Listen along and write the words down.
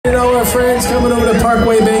friends coming over to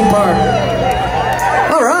Parkway Bank Park.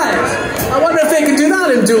 All right. I wonder if they can do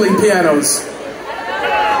that in dueling pianos.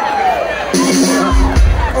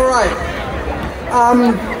 All right.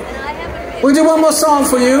 We'll do one more song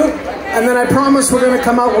for you, and then I promise we're going to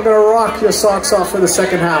come out, we're going to rock your socks off for the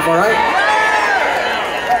second half, all right?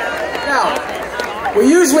 Now, we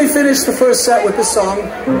usually finish the first set with this song,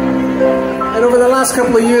 and over the last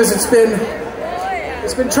couple of years it's been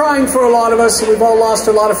trying for a lot of us, and we've all lost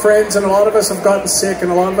a lot of friends, and a lot of us have gotten sick,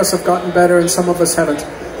 and a lot of us have gotten better, and some of us haven't.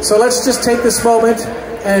 So let's just take this moment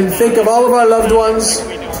and think of all of our loved ones,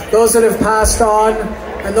 those that have passed on,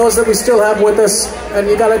 and those that we still have with us, and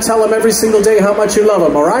you gotta tell them every single day how much you love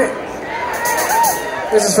them, all right?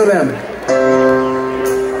 This is for them.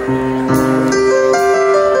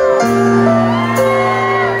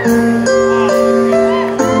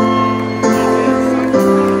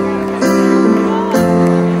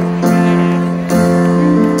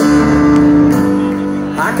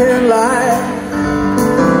 I can't lie,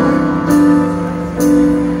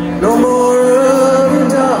 no more of the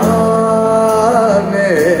darkness.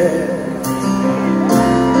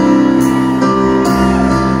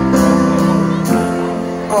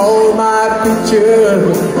 All my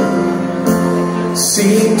pictures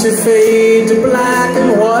seem to fade to black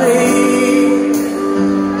and white.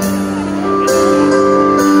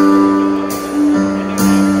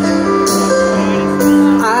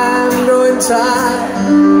 I'm growing tired,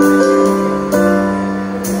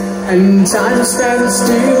 and time stands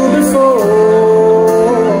still before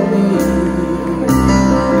me.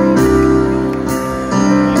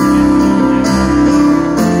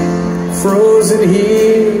 Frozen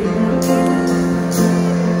here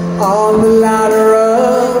on the ladder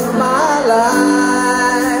of my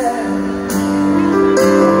life.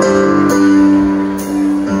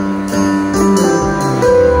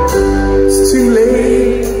 It's too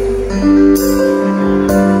late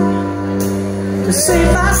to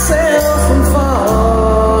save myself from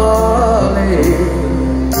falling.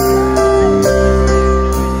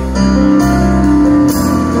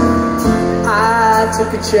 I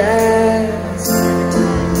took a chance,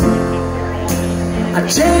 I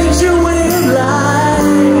changed your way of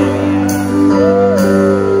life.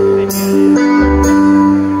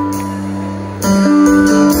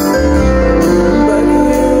 But you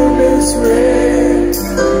misread,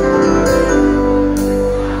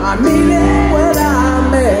 I mean it when I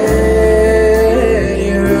met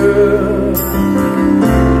you.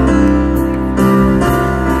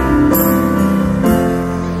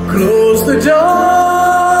 Close the door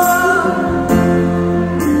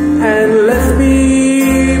and left me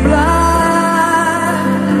blind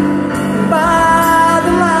by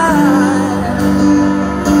the light.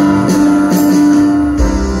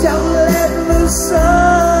 Don't let the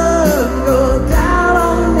sun go down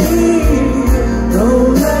on me.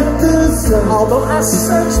 Don't let the sun. Although I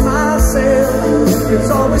search myself, it's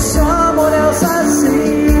always someone else I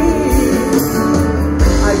see.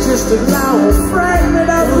 I just allow a fragment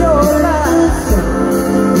of your life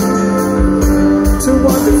to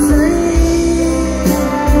wander free.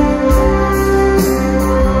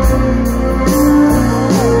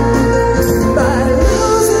 By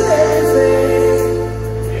losing everything,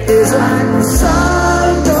 it's like the sun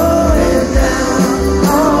going down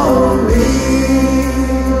on me.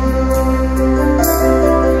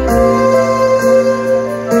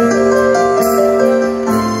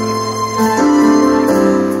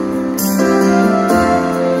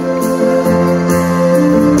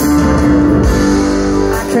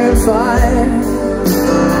 I can't find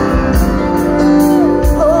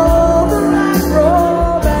the right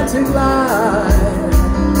romantic line.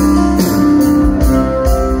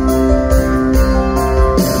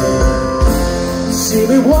 See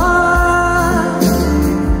me once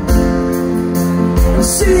and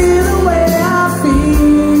see the way I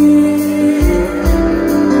feel.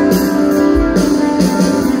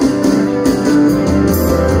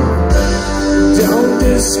 Don't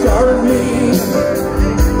discard me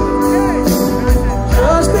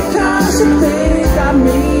just because you think I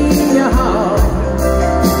mean you harm.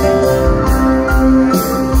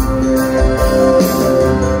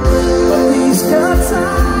 But these cuts I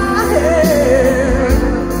have,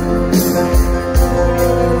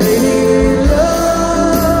 they need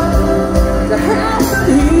love to help them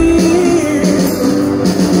heal.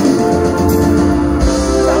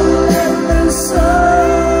 Don't let the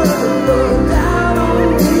sun go down on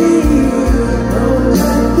me. Don't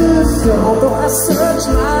let the sun. Although I search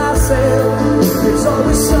myself, it's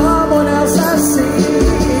always so